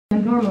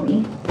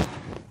normally,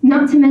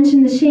 not to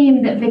mention the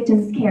shame that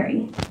victims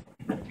carry.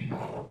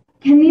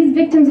 Can these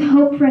victims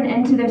hope for an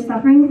end to their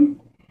suffering?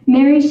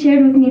 Mary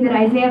shared with me that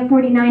Isaiah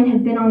 49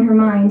 had been on her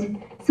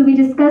mind, so we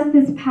discussed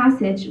this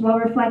passage while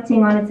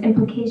reflecting on its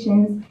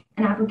implications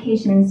and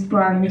applications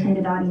for our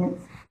intended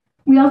audience.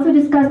 We also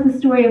discussed the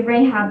story of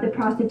Rahab the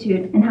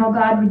prostitute and how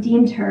God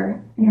redeemed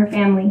her and her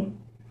family.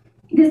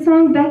 This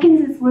song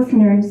beckons its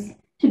listeners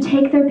to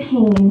take their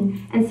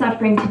pain and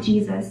suffering to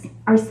Jesus,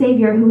 our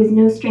Savior, who is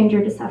no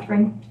stranger to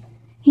suffering.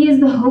 He is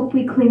the hope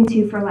we cling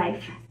to for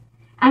life.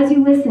 As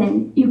you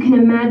listen, you can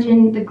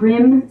imagine the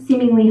grim,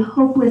 seemingly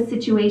hopeless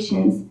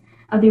situations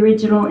of the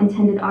original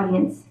intended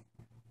audience.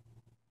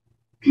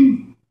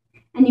 And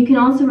you can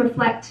also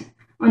reflect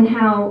on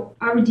how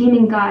our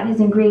redeeming God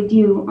has engraved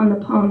you on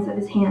the palms of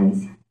his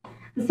hands.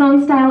 The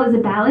song style is a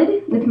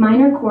ballad with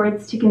minor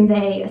chords to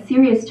convey a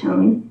serious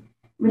tone,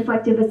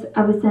 reflective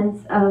of a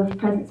sense of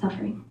present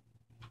suffering.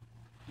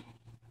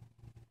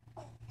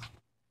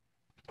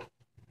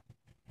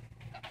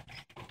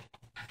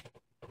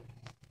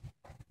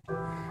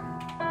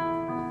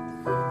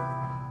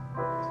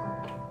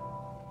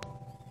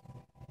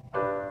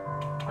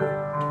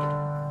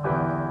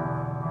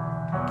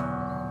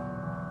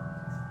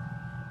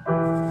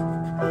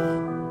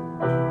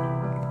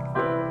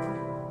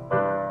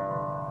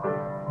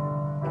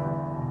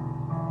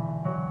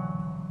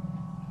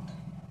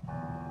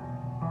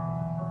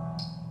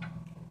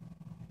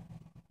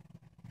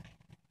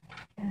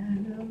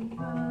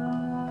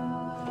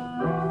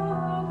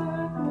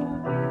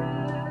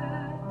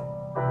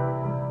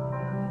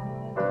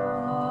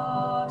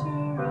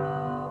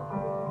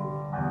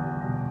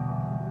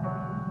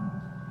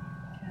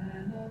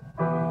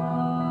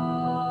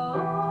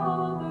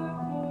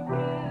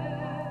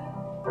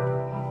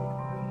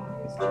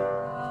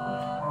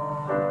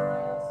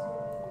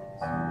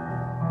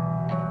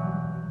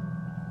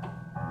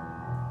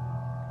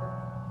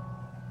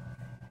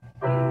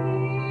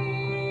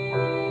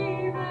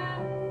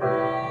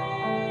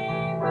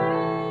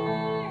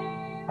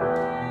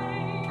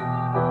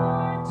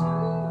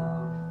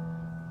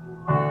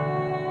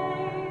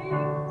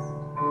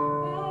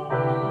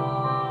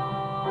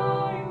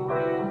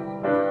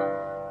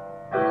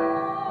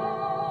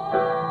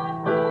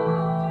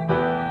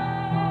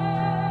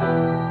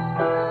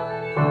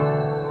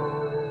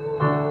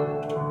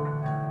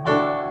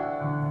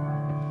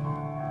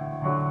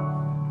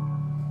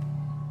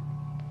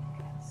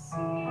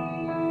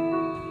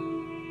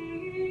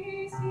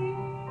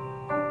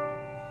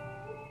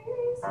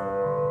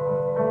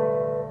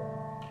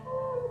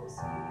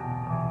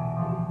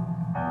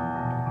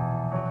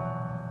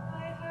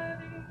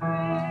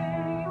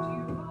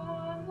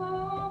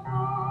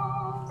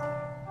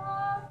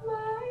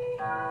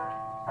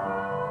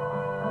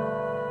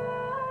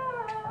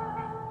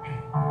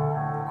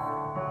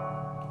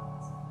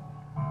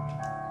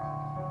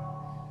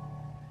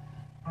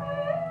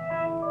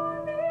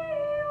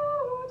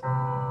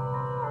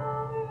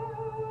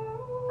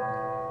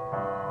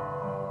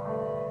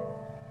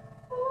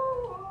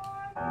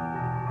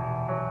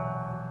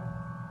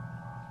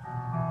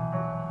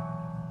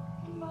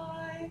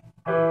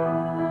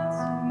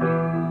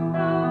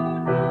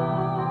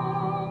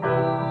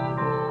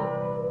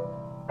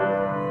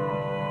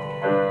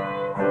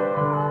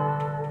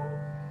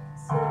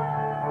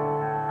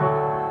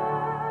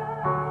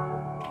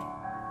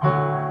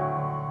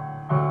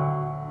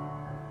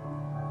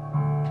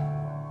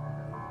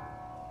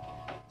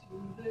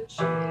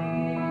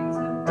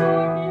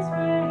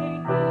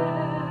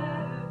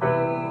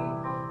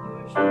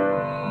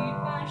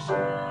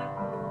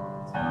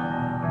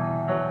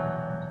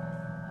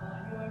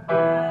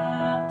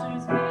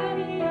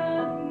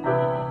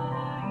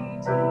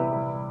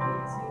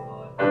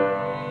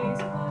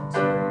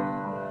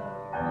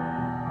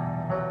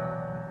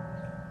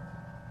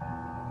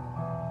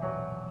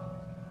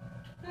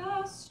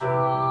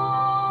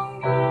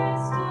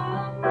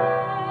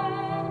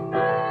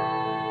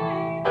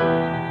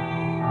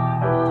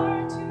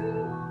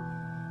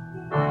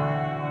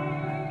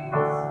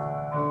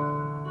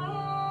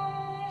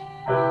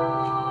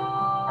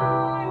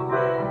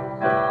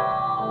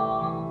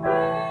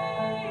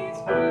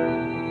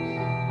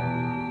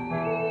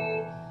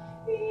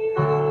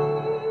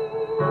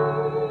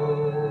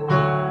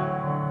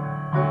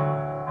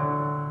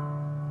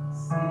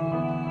 See